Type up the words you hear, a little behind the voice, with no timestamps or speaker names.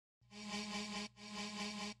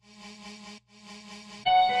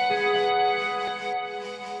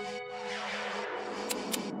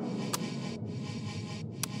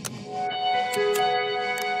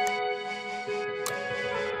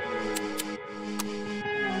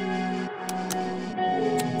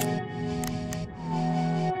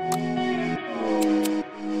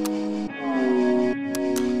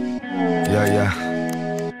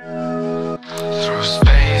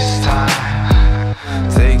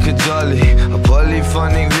a jolly, a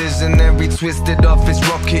polyphonic visionary, twisted off its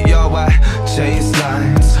rocket, yo. I chase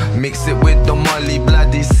lines, mix it with the molly,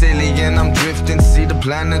 bloody silly, and I'm drifting, see the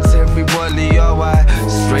planetary wally, yo. I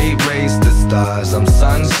straight race the stars, I'm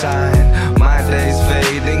sunshine. My days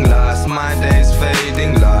fading lost, my days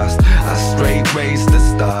fading lost. I straight race the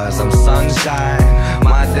stars, I'm sunshine.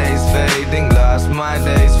 My days fading lost, my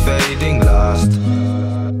days fading lost.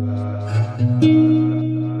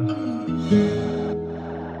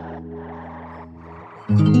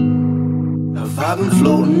 Have I been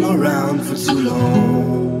floating around for too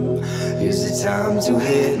long? Is it time to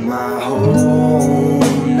hit my home?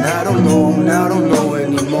 I don't know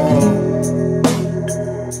anymore.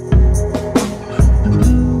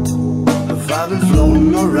 Have I been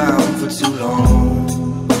floating around for too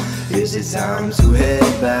long? Is it time to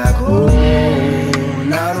head back home?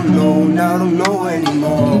 I don't know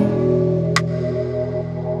anymore.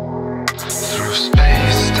 Through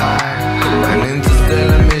space-time, an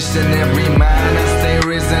interstellar mission, every man I stay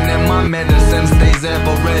risen and my medicine stays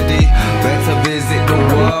ever ready. Better visit the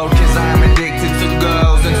world, cause I'm addicted to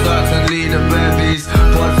girls and certainly the babies.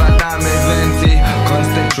 Porfa dame venti,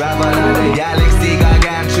 constant travel out the galaxy,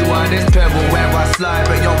 gargantua. This pebble where I slide,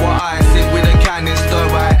 but you're what I sit with a canister.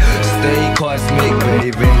 I stay cosmic,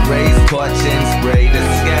 paving, race, touching, spray,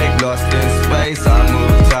 escape, lost in space. I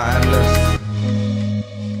move timeless.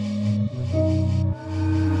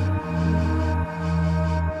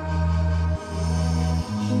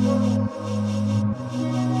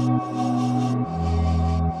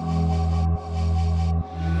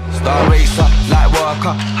 Star racer, light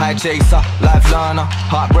worker, high chaser, life learner,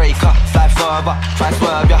 heartbreaker, slide further, try and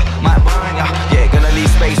swerve ya, might burn ya. Yeah, gonna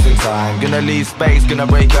leave space and time, gonna leave space, gonna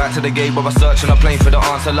break out to the gate where I search and I'm playing for the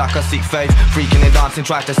answer like I seek faith. Freaking and dancing,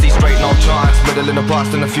 try to see straight, no chance. Middle in the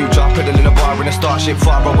past and the future, pedaling a bar in a starship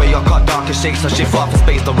far away. I cut darkest shapes, I shift far for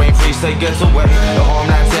space, the rain free, say get away. The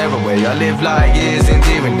homeland tear away, I live like years,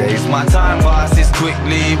 endearing days. My time passes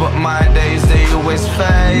quickly, but my days, they always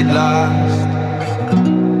fade last.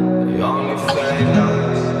 Only fade last.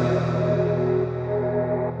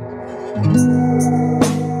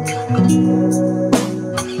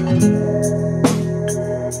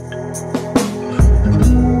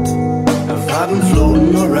 Have I been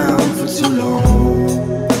floating around for too long?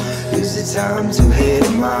 Is it time to hit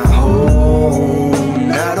my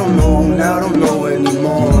home? I don't know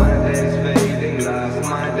anymore. My days fading last,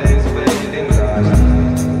 my days fading last.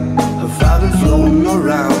 Have I been floating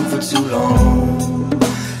around for too long?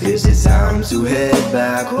 Is it time to head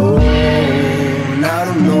back home? I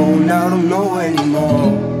don't know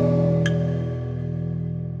anymore.